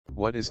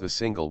What is the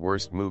single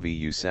worst movie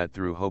you sat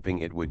through hoping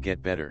it would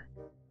get better,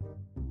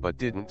 but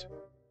didn't?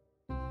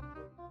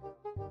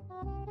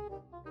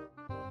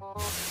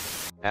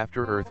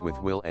 After Earth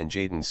with Will and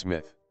Jaden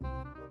Smith.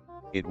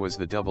 It was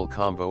the double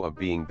combo of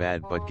being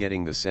bad but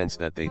getting the sense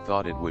that they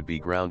thought it would be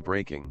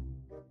groundbreaking.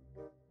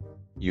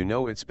 You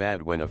know it's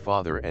bad when a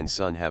father and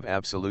son have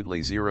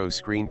absolutely zero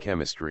screen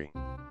chemistry.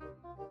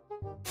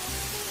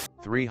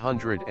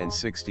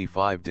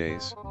 365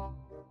 days.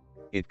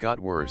 It got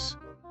worse.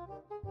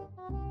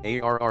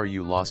 ARR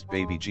you lost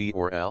baby G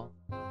or L?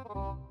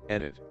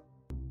 Edit.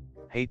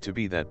 Hate to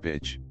be that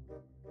bitch.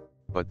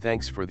 But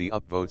thanks for the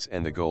upvotes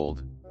and the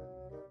gold.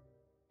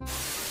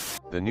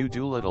 The new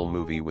Doolittle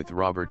movie with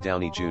Robert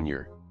Downey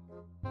Jr.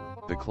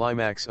 The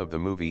climax of the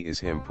movie is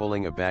him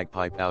pulling a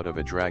bagpipe out of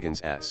a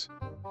dragon's ass.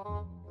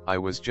 I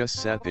was just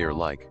sat there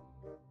like,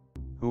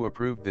 who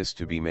approved this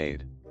to be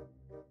made?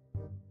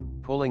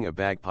 Pulling a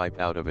bagpipe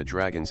out of a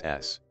dragon's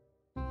ass.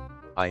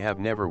 I have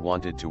never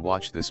wanted to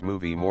watch this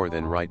movie more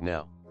than right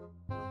now.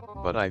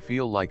 But I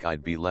feel like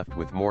I'd be left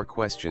with more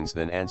questions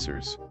than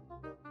answers.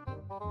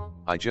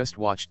 I just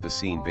watched the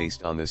scene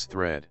based on this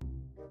thread.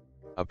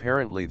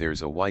 Apparently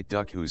there's a white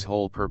duck whose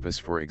whole purpose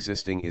for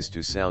existing is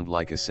to sound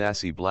like a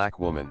sassy black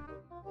woman.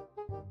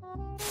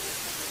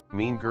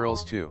 Mean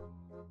Girls 2.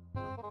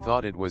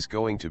 Thought it was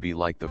going to be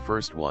like the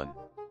first one.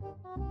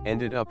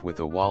 Ended up with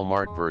a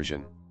Walmart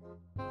version.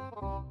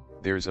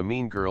 There's a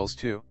Mean Girls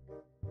 2?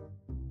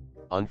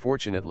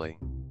 Unfortunately.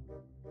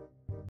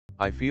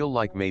 I feel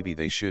like maybe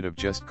they should have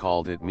just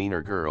called it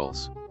Meaner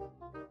Girls.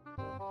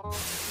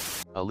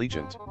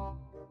 Allegiant.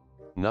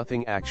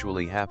 Nothing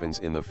actually happens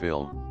in the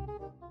film.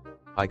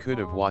 I could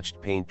have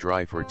watched paint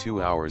dry for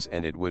 2 hours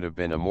and it would have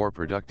been a more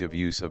productive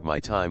use of my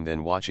time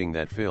than watching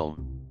that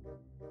film.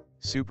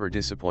 Super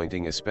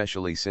disappointing,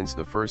 especially since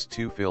the first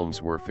 2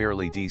 films were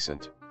fairly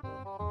decent.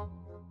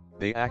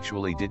 They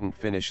actually didn't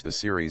finish the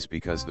series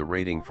because the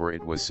rating for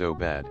it was so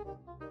bad.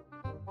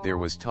 There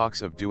was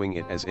talks of doing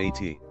it as a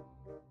TV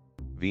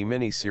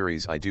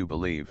mini-series, I do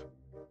believe.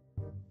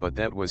 But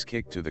that was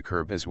kicked to the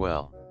curb as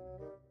well.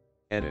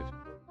 Edit.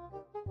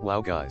 Wow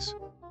guys.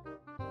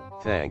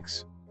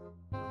 Thanks.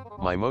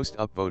 My most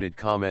upvoted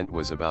comment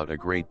was about a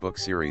great book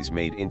series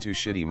made into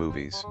shitty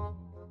movies.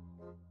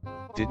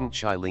 Didn't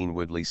Shailene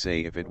Woodley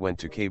say if it went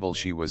to cable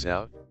she was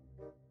out?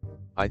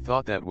 I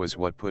thought that was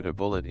what put a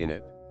bullet in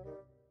it.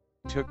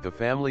 Took the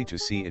family to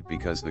see it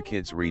because the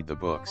kids read the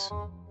books.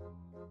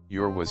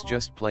 Your was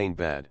just plain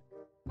bad.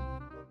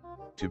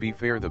 To be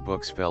fair, the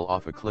books fell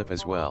off a cliff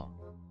as well.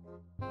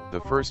 The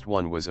first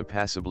one was a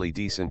passably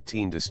decent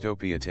teen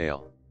dystopia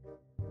tale.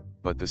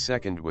 But the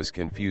second was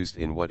confused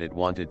in what it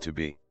wanted to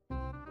be.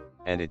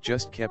 And it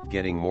just kept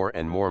getting more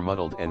and more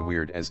muddled and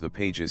weird as the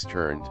pages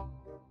turned.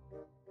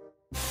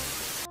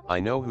 I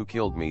Know Who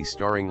Killed Me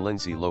starring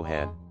Lindsay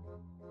Lohan.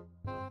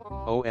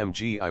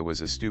 OMG, I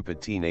was a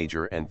stupid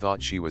teenager and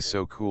thought she was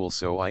so cool,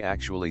 so I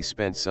actually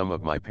spent some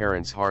of my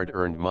parents'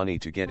 hard-earned money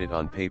to get it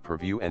on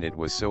pay-per-view and it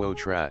was so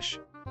trash.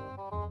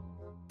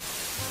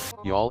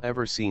 Y'all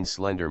ever seen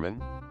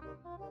Slenderman?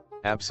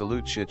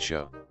 Absolute shit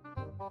show.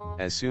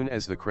 As soon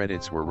as the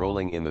credits were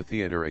rolling in the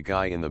theater, a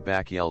guy in the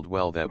back yelled,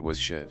 "Well, that was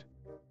shit."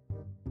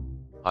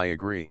 I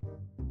agree.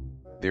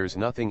 There's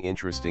nothing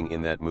interesting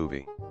in that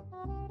movie.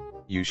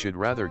 You should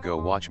rather go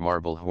watch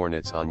Marble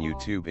Hornets on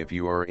YouTube if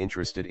you are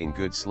interested in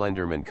good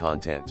Slenderman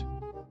content.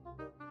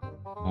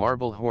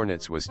 Marble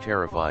Hornets was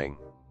terrifying.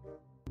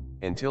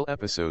 Until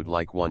episode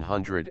like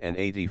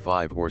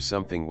 185 or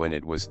something, when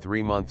it was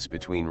 3 months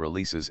between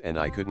releases and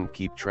I couldn't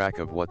keep track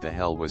of what the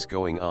hell was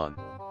going on.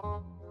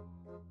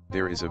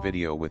 There is a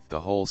video with the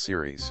whole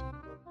series.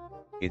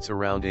 It's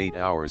around 8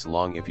 hours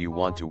long if you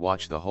want to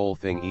watch the whole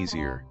thing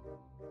easier.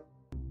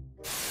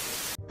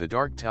 The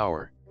Dark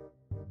Tower.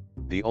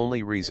 The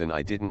only reason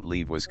I didn't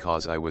leave was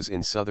cause I was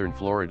in southern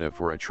Florida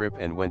for a trip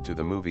and went to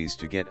the movies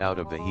to get out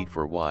of the heat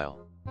for a while.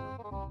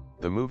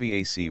 The movie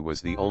AC was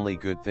the only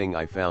good thing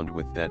I found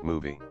with that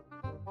movie.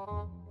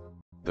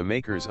 The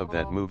makers of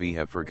that movie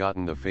have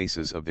forgotten the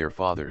faces of their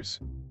fathers.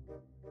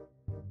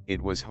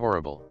 It was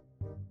horrible.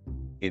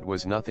 It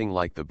was nothing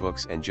like the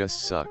books and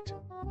just sucked.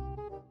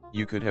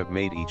 You could have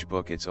made each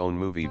book its own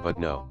movie, but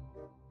no.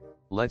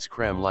 Let's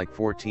cram like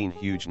 14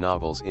 huge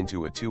novels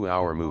into a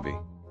 2-hour movie.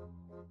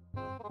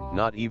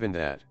 Not even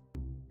that.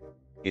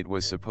 It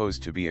was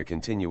supposed to be a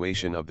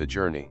continuation of the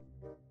journey.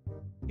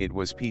 It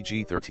was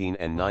PG-13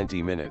 and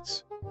 90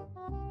 minutes.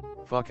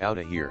 Fuck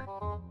outta here.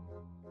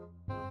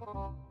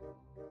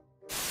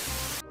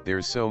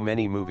 There's so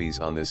many movies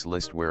on this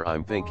list where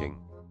I'm thinking,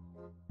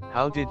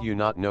 how did you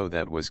not know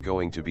that was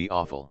going to be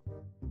awful?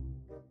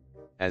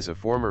 As a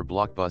former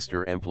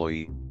Blockbuster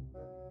employee,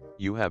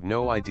 you have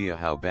no idea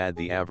how bad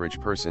the average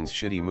person's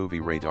shitty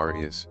movie radar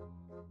is.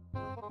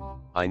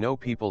 I know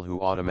people who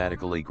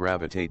automatically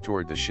gravitate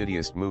toward the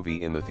shittiest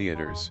movie in the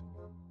theaters.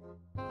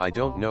 I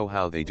don't know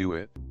how they do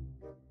it.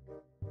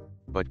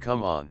 But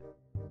come on.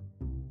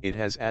 It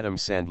has Adam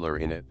Sandler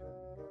in it.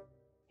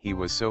 He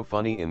was so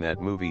funny in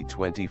that movie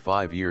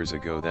 25 years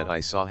ago that I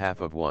saw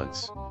half of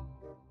once.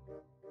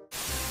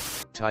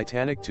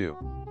 Titanic 2.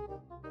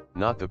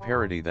 Not the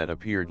parody that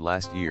appeared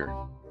last year,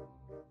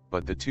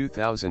 but the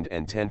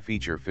 2010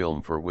 feature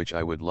film for which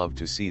I would love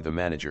to see the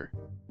manager.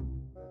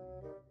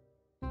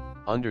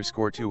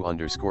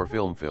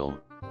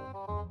 _2_film.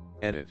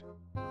 Edit.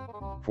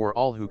 For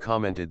all who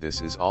commented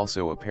this is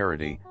also a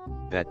parody,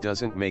 that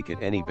doesn't make it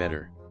any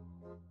better.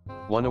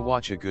 Wanna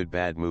watch a good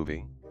bad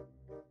movie?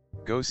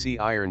 Go see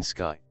Iron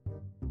Sky.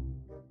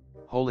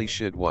 Holy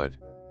shit, what?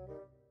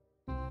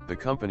 The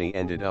company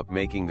ended up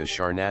making the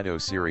Sharknado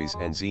series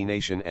and Z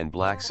Nation and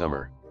Black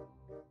Summer.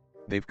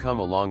 They've come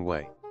a long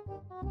way.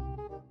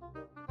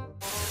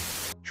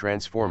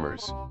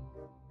 Transformers: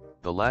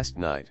 The Last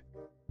Knight.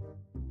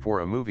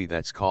 For a movie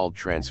that's called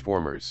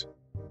Transformers,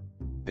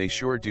 they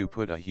sure do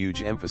put a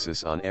huge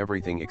emphasis on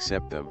everything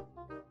except them.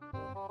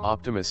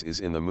 Optimus is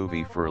in the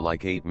movie for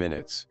like 8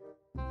 minutes.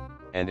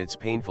 And it's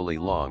painfully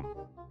long.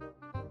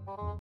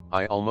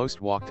 I almost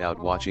walked out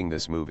watching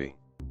this movie.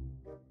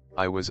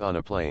 I was on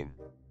a plane.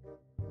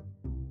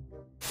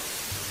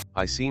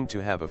 I seem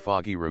to have a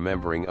foggy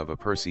remembering of a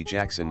Percy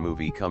Jackson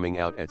movie coming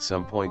out at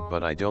some point,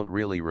 but I don't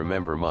really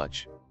remember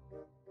much.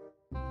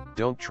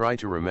 Don't try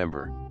to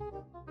remember.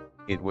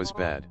 It was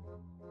bad.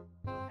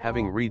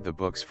 Having read the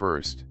books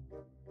first,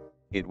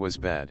 it was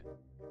bad.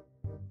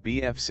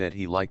 BF said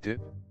he liked it.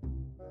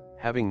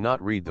 Having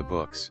not read the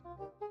books.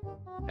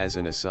 As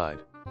an aside,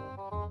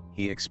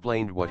 he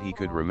explained what he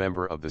could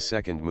remember of the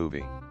second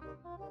movie.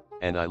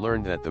 And I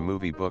learned that the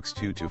movie books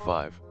 2 to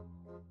 5.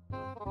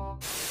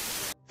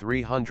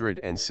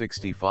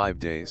 365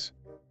 days.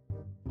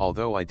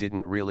 Although I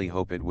didn't really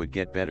hope it would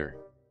get better.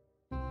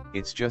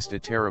 It's just a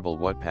terrible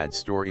Wattpad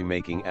story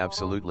making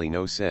absolutely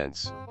no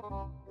sense.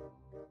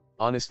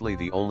 Honestly,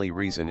 the only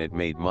reason it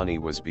made money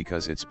was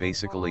because it's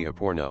basically a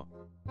porno.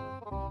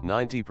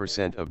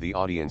 90% of the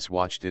audience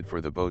watched it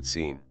for the boat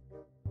scene.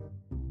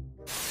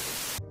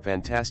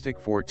 Fantastic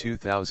Four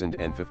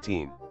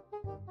 2015.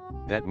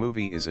 That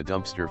movie is a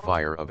dumpster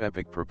fire of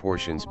epic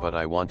proportions, but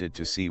I wanted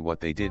to see what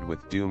they did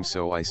with Doom,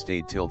 so I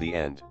stayed till the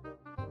end.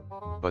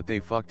 But they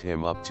fucked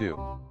him up too.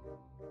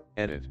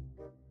 Edit.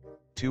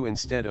 2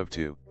 instead of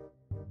 2.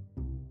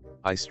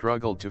 I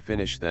struggled to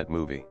finish that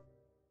movie.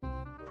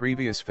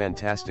 Previous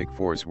Fantastic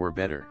Fours were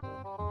better.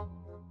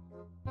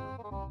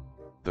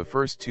 The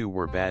first 2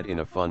 were bad in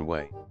a fun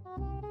way.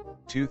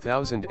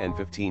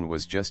 2015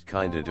 was just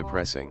kinda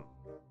depressing.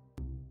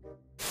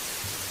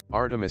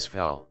 Artemis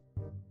Fowl.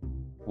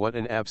 What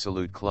an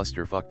absolute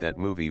clusterfuck that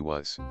movie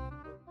was.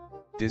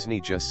 Disney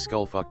just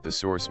skullfucked the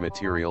source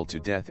material to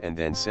death and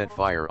then set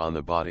fire on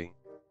the body.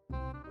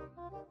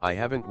 I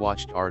haven't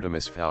watched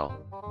Artemis Fowl,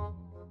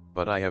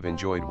 but I have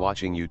enjoyed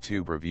watching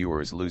YouTube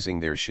reviewers losing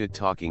their shit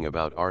talking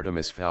about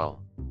Artemis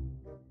Fowl.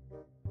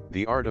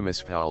 The Artemis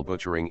Fowl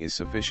butchering is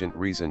sufficient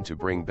reason to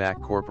bring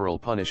back corporal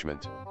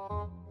punishment.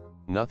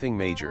 Nothing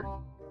major,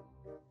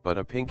 but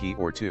a pinky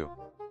or two.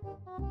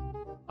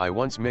 I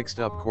once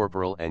mixed up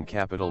corporal and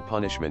capital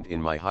punishment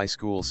in my high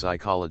school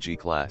psychology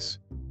class.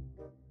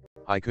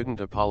 I couldn't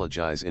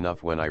apologize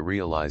enough when I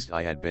realized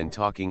I had been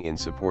talking in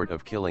support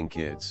of killing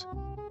kids.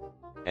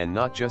 And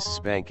not just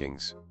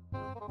spankings.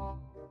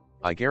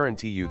 I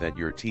guarantee you that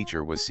your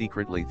teacher was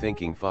secretly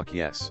thinking fuck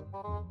yes.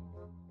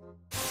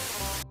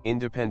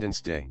 Independence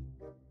Day.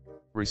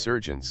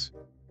 Resurgence.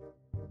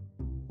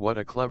 What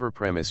a clever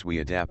premise. We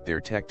adapt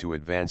their tech to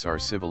advance our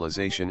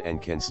civilization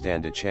and can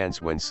stand a chance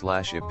when /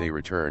 if they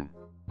return.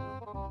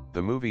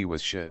 The movie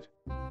was shit.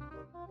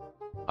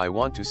 I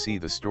want to see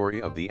the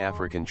story of the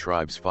African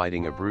tribes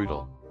fighting a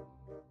brutal,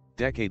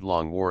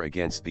 decade-long war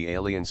against the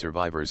alien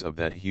survivors of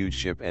that huge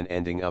ship and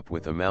ending up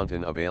with a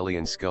mountain of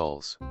alien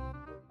skulls.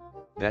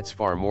 That's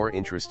far more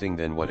interesting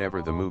than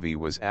whatever the movie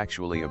was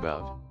actually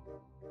about.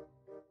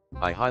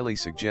 I highly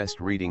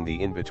suggest reading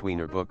the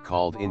in-betweener book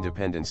called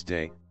Independence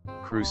Day,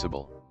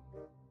 Crucible.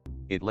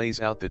 It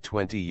lays out the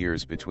 20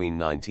 years between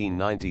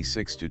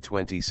 1996 to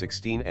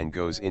 2016 and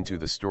goes into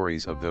the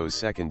stories of those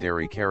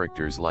secondary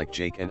characters like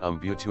Jake and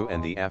Umbutu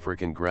and the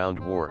African Ground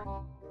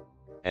War.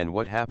 And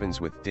what happens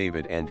with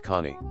David and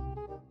Connie.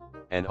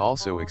 And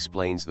also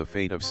explains the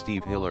fate of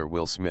Steve Hiller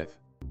Will Smith.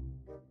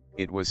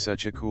 It was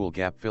such a cool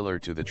gap filler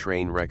to the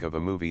train wreck of a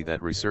movie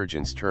that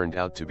Resurgence turned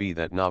out to be.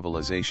 That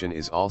novelization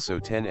is also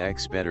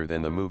 10x better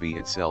than the movie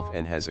itself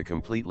and has a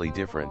completely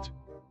different,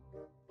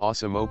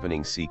 awesome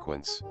opening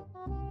sequence.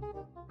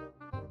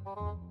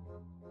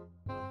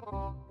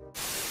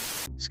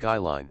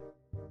 Skyline.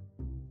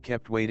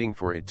 Kept waiting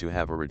for it to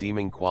have a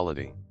redeeming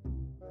quality.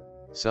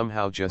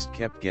 Somehow just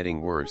kept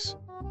getting worse.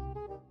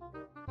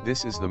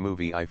 This is the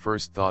movie I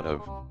first thought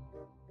of.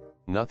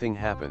 Nothing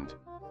happened.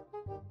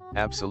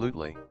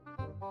 Absolutely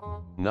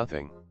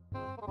nothing.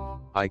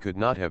 I could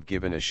not have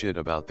given a shit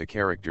about the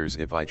characters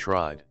if I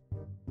tried.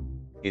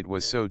 It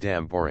was so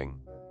damn boring.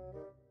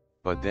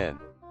 But then,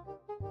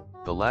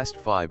 the last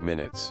 5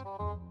 minutes.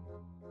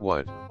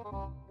 What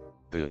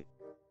the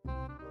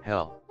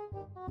hell?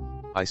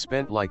 I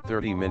spent like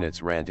 30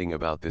 minutes ranting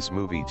about this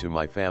movie to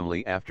my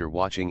family after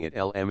watching it.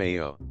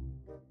 LMAO.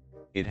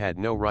 It had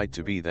no right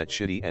to be that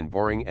shitty and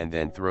boring and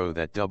then throw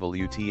that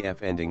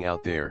WTF ending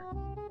out there.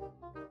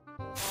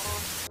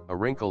 A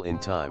Wrinkle in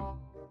Time.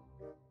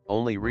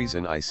 Only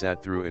reason I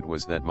sat through it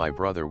was that my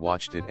brother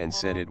watched it and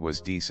said it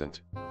was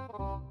decent.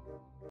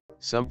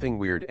 Something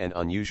weird and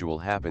unusual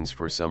happens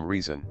for some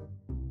reason.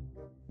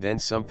 Then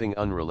something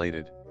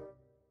unrelated.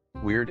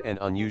 Weird and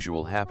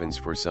unusual happens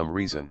for some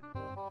reason.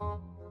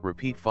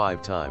 Repeat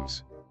 5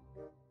 times.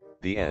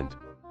 The end.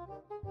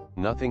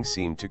 Nothing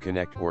seemed to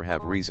connect or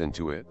have reason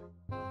to it.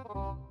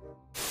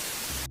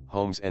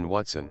 Holmes and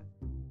Watson.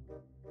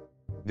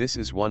 This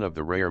is one of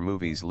the rare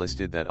movies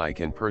listed that I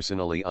can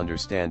personally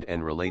understand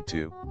and relate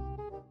to.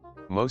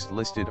 Most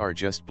listed are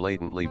just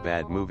blatantly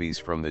bad movies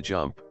from the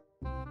jump.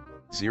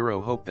 Zero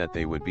hope that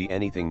they would be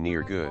anything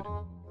near good.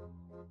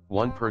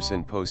 One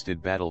person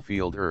posted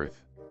Battlefield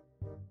Earth.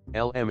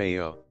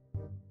 LMAO.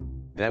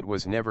 That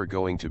was never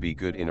going to be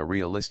good in a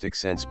realistic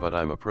sense, but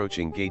I'm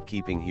approaching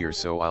gatekeeping here,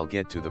 so I'll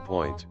get to the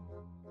point.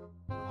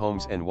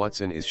 Holmes and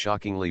Watson is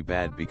shockingly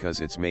bad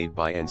because it's made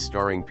by and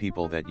starring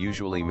people that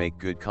usually make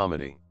good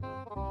comedy.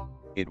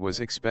 It was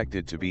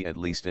expected to be at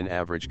least an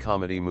average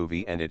comedy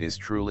movie, and it is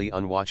truly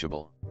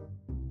unwatchable.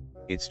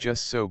 It's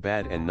just so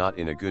bad, and not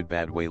in a good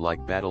bad way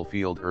like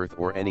Battlefield Earth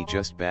or any,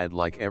 just bad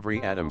like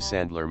every Adam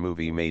Sandler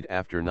movie made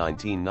after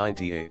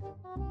 1998.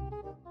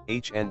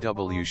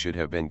 HNW should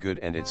have been good,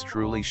 and it's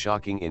truly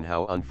shocking in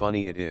how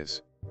unfunny it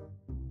is.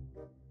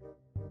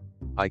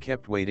 I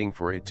kept waiting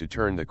for it to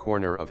turn the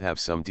corner of have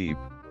some deep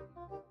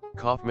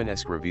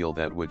Kaufman-esque reveal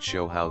that would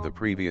show how the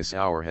previous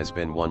hour has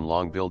been one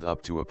long build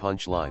up to a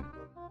punchline.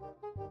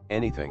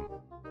 Anything.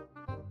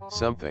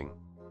 Something.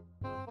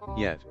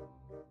 Yet.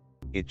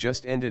 It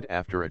just ended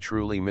after a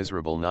truly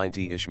miserable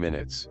 90-ish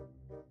minutes.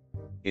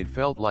 It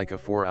felt like a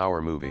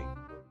 4-hour movie.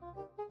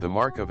 The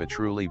mark of a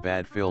truly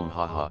bad film,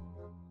 haha.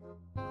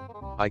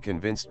 I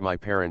convinced my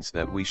parents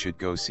that we should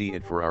go see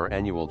it for our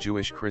annual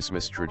Jewish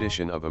Christmas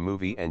tradition of a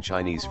movie and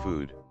Chinese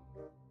food.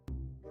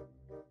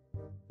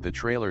 The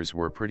trailers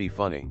were pretty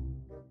funny.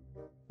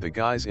 The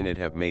guys in it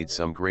have made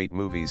some great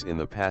movies in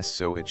the past,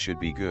 so it should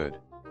be good.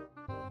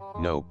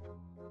 Nope.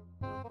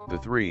 The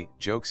 3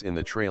 jokes in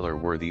the trailer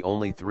were the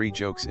only 3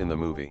 jokes in the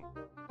movie.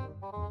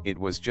 It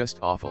was just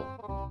awful.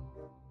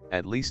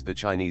 At least the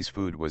Chinese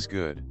food was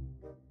good.